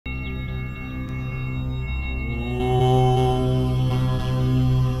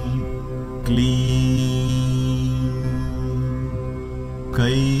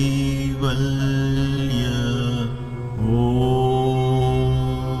Kaivalya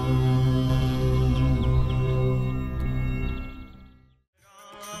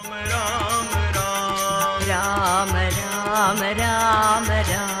Ram Ram Ram Ram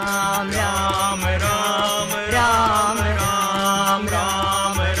Ram Ram Ram Ram Ram Ram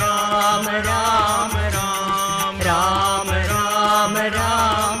Ram Ram Ram Ram Ram Ram Ram Ram Ram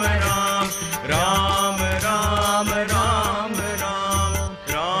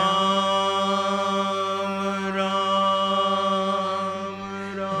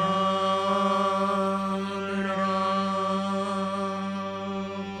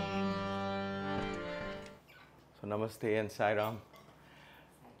So Namaste and Sai Ram.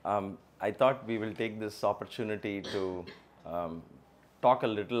 I thought we will take this opportunity to talk a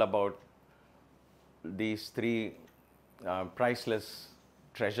little about these three priceless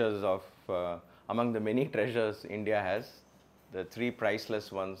treasures of, among the many treasures India has, the three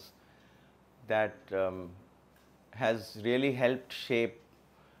priceless ones that has really helped shape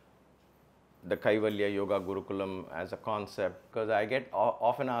the Kaivalya Yoga Gurukulam as a concept, because I get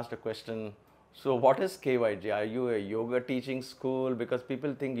often asked a question, so what is KYG? Are you a yoga teaching school? Because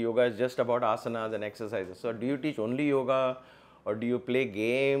people think yoga is just about asanas and exercises. So do you teach only yoga, or do you play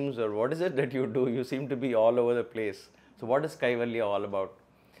games, or what is it that you do? You seem to be all over the place. So what is Kaivalya all about?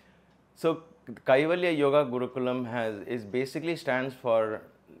 So Kaivalya Yoga Gurukulam basically stands for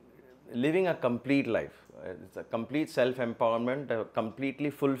living a complete life. It's a complete self-empowerment, a completely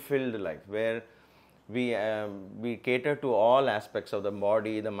fulfilled life, where we cater to all aspects of the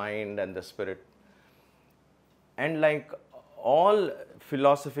body, the mind and the spirit. And like all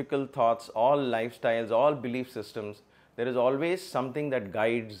philosophical thoughts, all lifestyles, all belief systems, there is always something that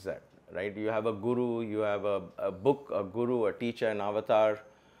guides that, right? You have a guru, you have a book, a guru, a teacher, an avatar,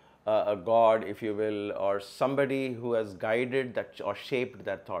 a god, if you will, or somebody who has guided that or shaped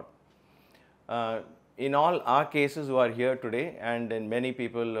that thought. In all our cases who are here today, and in many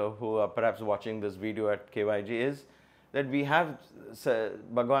people who are perhaps watching this video at KYG, is that we have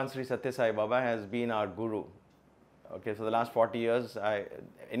Bhagavan Sri Satya Sai Baba has been our guru. Okay, for the last 40 years,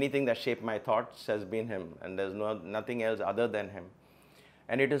 anything that shaped my thoughts has been him, and there's nothing else other than him.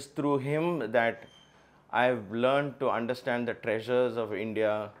 And it is through him that I've learned to understand the treasures of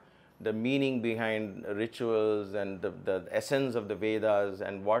India, the meaning behind rituals and the essence of the Vedas,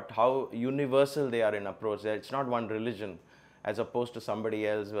 and how universal they are in approach. It's not one religion as opposed to somebody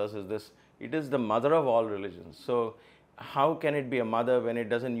else versus this. It is the mother of all religions. So how can it be a mother when it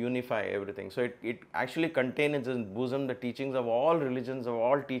doesn't unify everything? So it actually contains in its bosom the teachings of all religions, of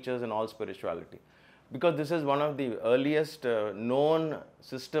all teachers and all spirituality. Because this is one of the earliest known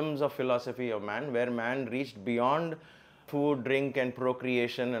systems of philosophy of man, where man reached beyond food, drink and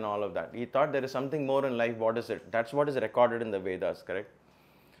procreation and all of that. He thought there is something more in life. What is it? That's what is recorded in the Vedas, correct?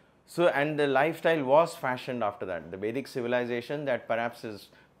 So, and the lifestyle was fashioned after that. The Vedic civilization that perhaps is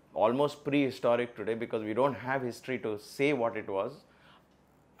almost prehistoric today, because we don't have history to say what it was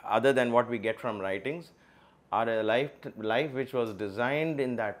other than what we get from writings, are a life which was designed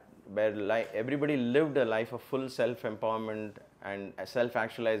in that, where everybody lived a life of full self-empowerment, and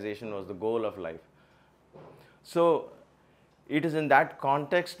self-actualization was the goal of life. So it is in that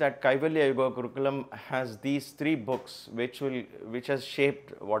context that Kaivalya Yoga Gurukulam has these three books which has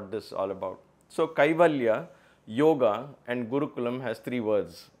shaped what this is all about. So Kaivalya, Yoga and Gurukulam has three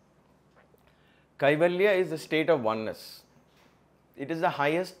words. Kaivalya is the state of oneness. It is the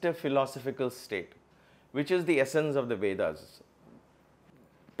highest philosophical state, which is the essence of the Vedas.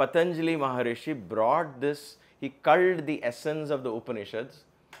 Patanjali Maharishi brought this, he culled the essence of the Upanishads.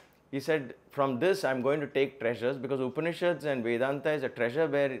 He said, from this I am going to take treasures, because Upanishads and Vedanta is a treasure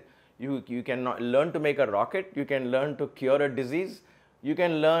where you can learn to make a rocket, you can learn to cure a disease, you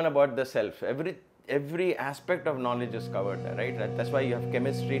can learn about the self. Every aspect of knowledge is covered there, right? That's why you have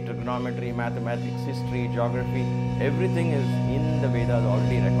chemistry, trigonometry, mathematics, history, geography. Everything is in the Vedas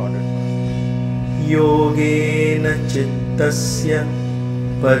already recorded. Yogena chittasya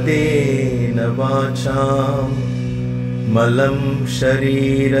padena vacham malam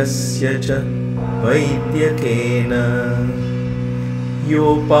sharirasya cha vaidyakena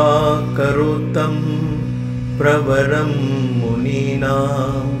yopakarutam pravaram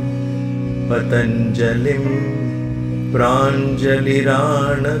muninam Patanjalim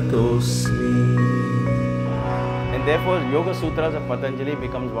pranjaliranatosmi. And therefore, Yoga Sutras of Patanjali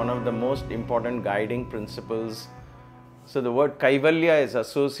becomes one of the most important guiding principles. So the word Kaivalya is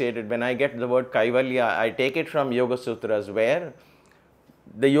associated. When I get the word Kaivalya, I take it from Yoga Sutras, where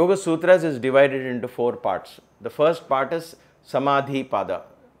the Yoga Sutras is divided into 4 parts. The first part is Samadhi Pada.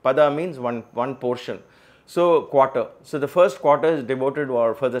 Pada means one portion. So quarter. So the first quarter is devoted,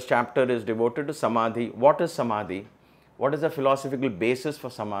 or first chapter is devoted to Samadhi. What is Samadhi? What is the philosophical basis for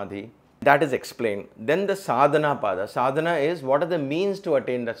Samadhi? That is explained. Then the Sadhana Pada. Sadhana is what are the means to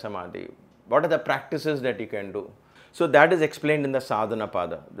attain that Samadhi? What are the practices that you can do? So that is explained in the Sadhana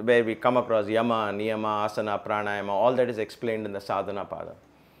Pada, where we come across Yama, Niyama, Asana, Pranayama, all that is explained in the Sadhana Pada.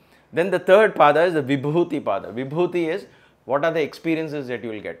 Then the third Pada is the Vibhuti Pada. Vibhuti is what are the experiences that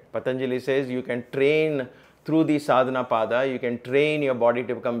you will get. Patanjali says you can train through the Sadhana Pada, you can train your body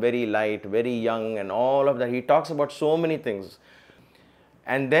to become very light, very young, and all of that. He talks about so many things.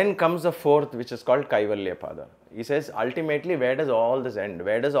 And then comes the fourth, which is called Kaivalya Pada. He says, ultimately, where does all this end?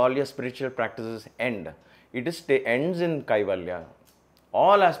 Where does all your spiritual practices end? It ends in Kaivalya.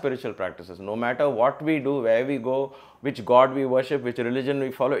 All our spiritual practices, no matter what we do, where we go, which God we worship, which religion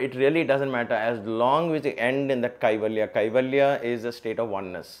we follow, it really doesn't matter as long as we end in that Kaivalya. Kaivalya is a state of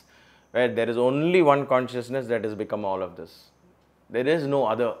oneness, where there is only one consciousness that has become all of this. There is no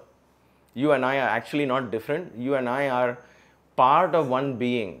other. You and I are actually not different. You and I are part of one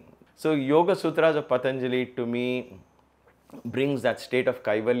being. So Yoga Sutras of Patanjali to me brings that state of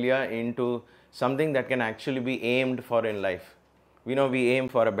Kaivalya into something that can actually be aimed for in life. We know we aim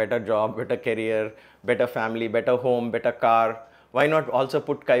for a better job, better career, better family, better home, better car. Why not also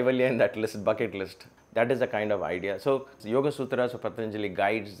put Kaivalya in that list, bucket list? That is the kind of idea. So Yoga Sutras of Patanjali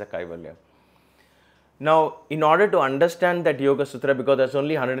guides the Kaivalya. Now, in order to understand that Yoga Sutra, because there's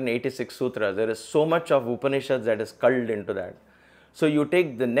only 186 sutras, there is so much of Upanishads that is culled into that. So you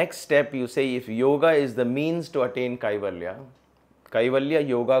take the next step, you say if yoga is the means to attain Kaivalya, Kaivalya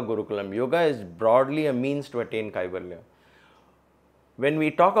Yoga Gurukulam. Yoga is broadly a means to attain Kaivalya. When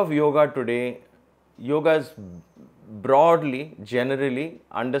we talk of yoga today, yoga is broadly, generally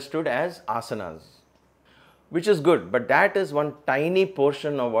understood as asanas, which is good, but that is one tiny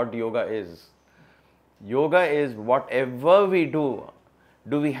portion of what yoga is. Yoga is whatever we do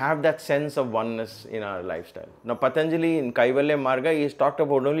we have that sense of oneness in our lifestyle? Now, Patanjali in Kaivalya Marga, he has talked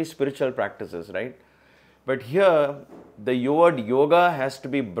about only spiritual practices, right? But here, the word yoga has to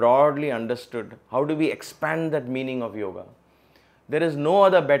be broadly understood. How do we expand that meaning of yoga? There is no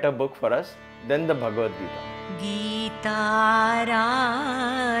other better book for us than the Bhagavad Gita.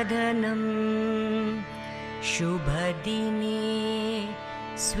 Gitaradhanam Shubhadine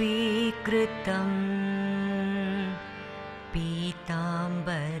Swikritam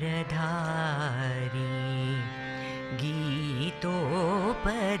Pitambaradhari Gitopadesi.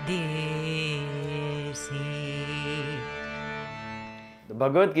 The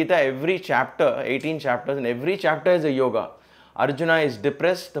Bhagavad Gita, every chapter, 18 chapters, and every chapter is a yoga. Arjuna is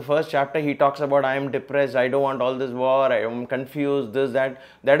depressed. The first chapter he talks about, I am depressed, I don't want all this war, I am confused, this, that.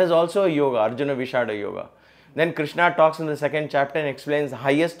 That is also a yoga, Arjuna Vishada Yoga. Then Krishna talks in the second chapter and explains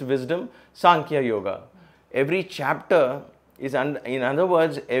highest wisdom, Sankhya Yoga. Every chapter is, in other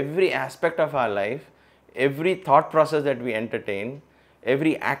words, every aspect of our life, every thought process that we entertain,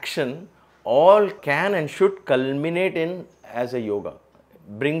 every action, all can and should culminate in as a yoga.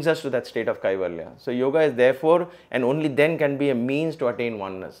 Brings us to that state of Kaivalya. So yoga is therefore and only then can be a means to attain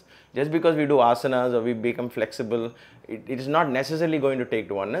oneness. Just because we do asanas or we become flexible, it is not necessarily going to take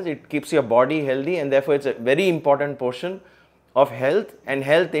to oneness. It keeps your body healthy, and therefore it's a very important portion of health, and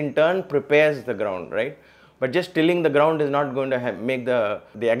health in turn prepares the ground, right? But just tilling the ground is not going to make the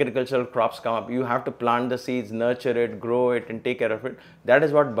agricultural crops come up. You have to plant the seeds, nurture it, grow it, and take care of it. That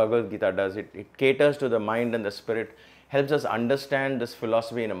is what Bhagavad Gita does. It caters to the mind and the spirit, helps us understand this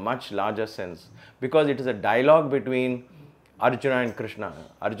philosophy in a much larger sense, because it is a dialogue between Arjuna and Krishna.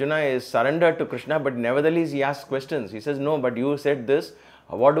 Arjuna is surrendered to Krishna, but nevertheless he asks questions. He says, no, but you said this,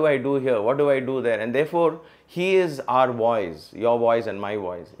 what do I do here, what do I do there? And therefore, he is our voice, your voice and my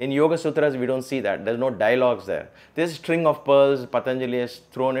voice. In Yoga Sutras, we don't see that. There's no dialogues there. This string of pearls, Patanjali has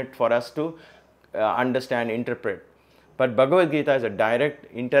thrown it for us to understand, interpret. But Bhagavad Gita is a direct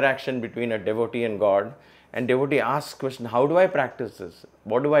interaction between a devotee and God. And devotee asks question, how do I practice this?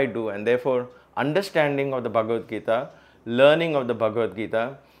 What do I do? And therefore, understanding of the Bhagavad Gita, learning of the Bhagavad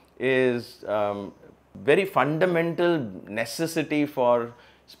Gita is very fundamental necessity for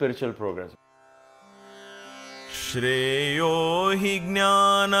spiritual progress. Shreyo hi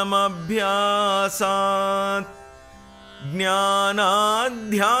jnanam abhyasat jnanad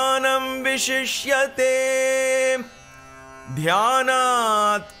dhyanam vishishyate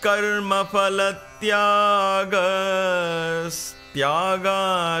dhyanat karma phalatyagas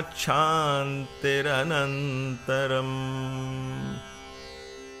tyagat shantiranantaram.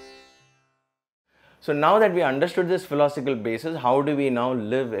 So now that we understood this philosophical basis, how do we now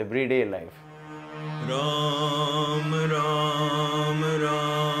live everyday life? Ram Ram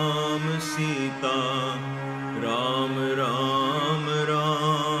Ram Sita Ram Ram Ram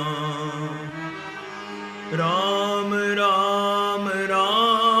Ram Ram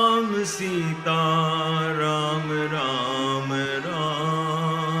Ram Sita Ram Ram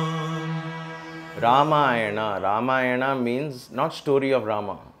Ram. Ramayana means not story of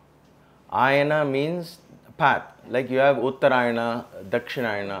Rama. Ayana means path. Like you have Uttarayana,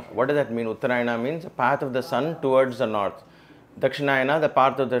 Dakshinayana. What does that mean? Uttarayana means the path of the sun towards the north. Dakshinayana, the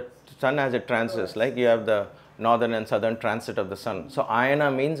path of the sun as it transits. Like you have the northern and southern transit of the sun. So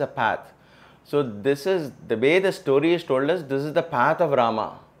Ayana means a path. So this is the way the story is told us. This is the path of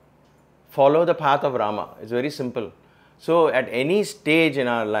Rama. Follow the path of Rama. It's very simple. So at any stage in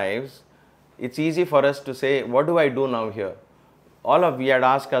our lives, it's easy for us to say, what do I do now here? We had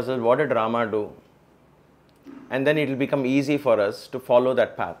asked ourselves, what did Rama do? And then it will become easy for us to follow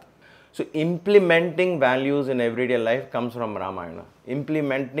that path. So implementing values in everyday life comes from Ramayana.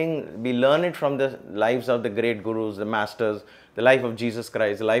 Implementing, we learn it from the lives of the great gurus, the masters, the life of Jesus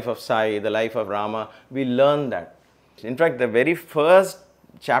Christ, the life of Sai, the life of Rama. We learn that. In fact, the very first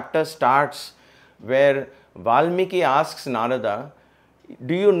chapter starts where Valmiki asks Narada,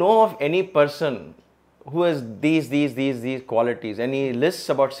 do you know of any person who has these qualities? And he lists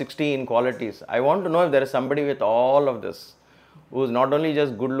about 16 qualities. I want to know if there is somebody with all of this, who is not only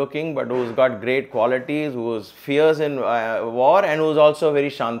just good looking, but who's got great qualities, who is fierce in war, and who's also very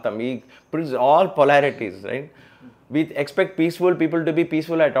shantam. He brings all polarities, right? We expect peaceful people to be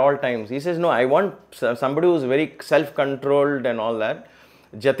peaceful at all times. He says, no, I want somebody who's very self-controlled and all that,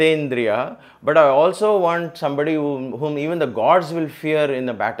 Jatendriya, but I also want somebody whom even the gods will fear in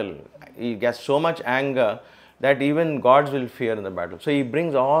the battle. He gets so much anger that even gods will fear in the battle. So he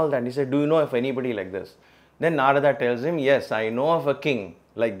brings all that. He said, do you know of anybody like this? Then Narada tells him, yes, I know of a king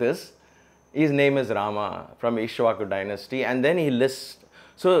like this. His name is Rama from Ishwaku dynasty. And then he lists.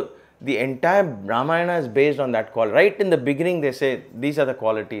 So the entire Ramayana is based on that quality. Right in the beginning, they say these are the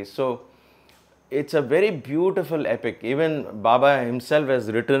qualities. So it's a very beautiful epic. Even Baba himself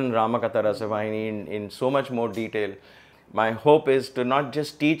has written Ramakatha Rasavahini in so much more detail. My hope is to not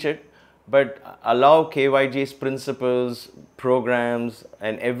just teach it, but allow KYG's principles, programs,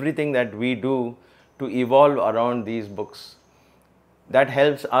 and everything that we do to evolve around these books. That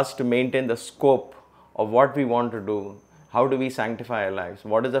helps us to maintain the scope of what we want to do. How do we sanctify our lives?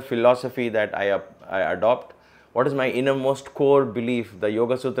 What is the philosophy that I adopt? What is my innermost core belief? The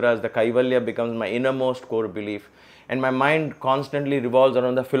Yoga Sutras, the Kaivalya becomes my innermost core belief. And my mind constantly revolves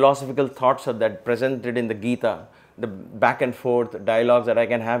around the philosophical thoughts of that presented in the Gita, the back and forth dialogues that I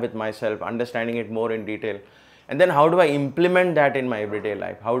can have with myself, understanding it more in detail. And then how do I implement that in my everyday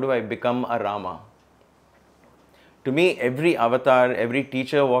life? How do I become a Rama? To me, every avatar, every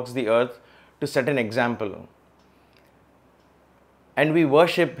teacher walks the earth to set an example. And we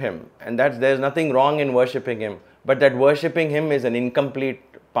worship him, and there's nothing wrong in worshipping him, but that worshipping him is an incomplete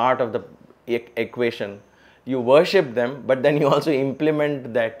part of the equation. You worship them, but then you also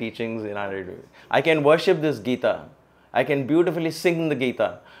implement their teachings in our life. I can worship this Gita, I can beautifully sing the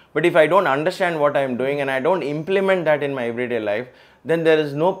Gita, but if I don't understand what I am doing and I don't implement that in my everyday life, then there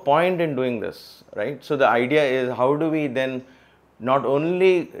is no point in doing this, right? So the idea is, how do we then not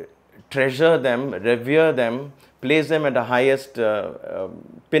only treasure them, revere them, place them at the highest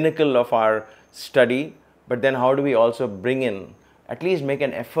pinnacle of our study, but then how do we also bring in, at least make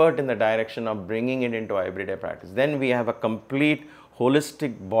an effort in the direction of bringing it into our everyday practice. Then we have a complete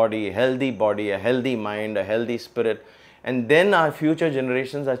holistic body, a healthy mind, a healthy spirit. And then our future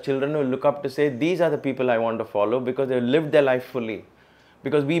generations, our children will look up to say, these are the people I want to follow because they've lived their life fully.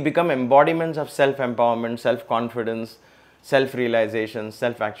 Because we become embodiments of self-empowerment, self-confidence, self-realization,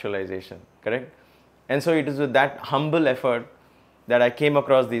 self-actualization, correct? And so it is with that humble effort that I came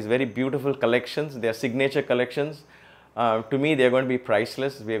across these very beautiful collections. They are signature collections. To me, they are going to be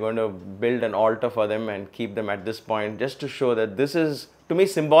priceless. We are going to build an altar for them and keep them at this point, just to show that this is, to me,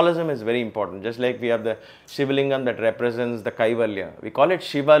 symbolism is very important. Just like we have the Shiva Lingam that represents the Kaivalya. We call it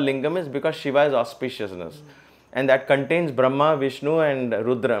Shiva Lingam is because Shiva is auspiciousness. And that contains Brahma, Vishnu and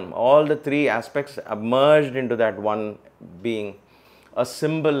Rudram. All the three aspects are merged into that one being. A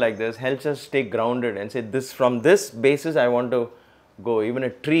symbol like this helps us stay grounded and say, this, from this basis I want to go. Even a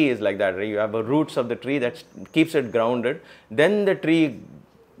tree is like that, right? You have the roots of the tree that keeps it grounded. Then the tree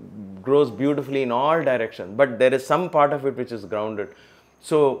grows beautifully in all directions, but there is some part of it which is grounded.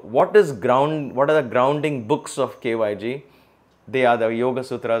 So what are the grounding books of KYG? They are the Yoga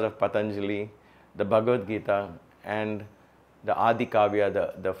Sutras of Patanjali, the Bhagavad Gita, and the Adi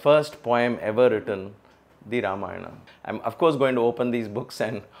Kavya, the first poem ever written, the Ramayana. I'm of course going to open these books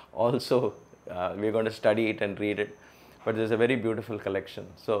and also we're going to study it and read it. But there's a very beautiful collection.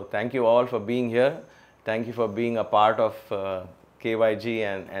 So thank you all for being here. Thank you for being a part of KYG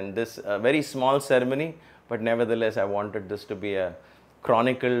and this very small ceremony, but nevertheless I wanted this to be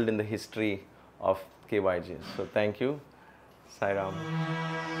chronicled in the history of KYG. So thank you. Sai Ram.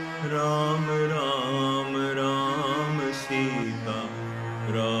 Ram Ram.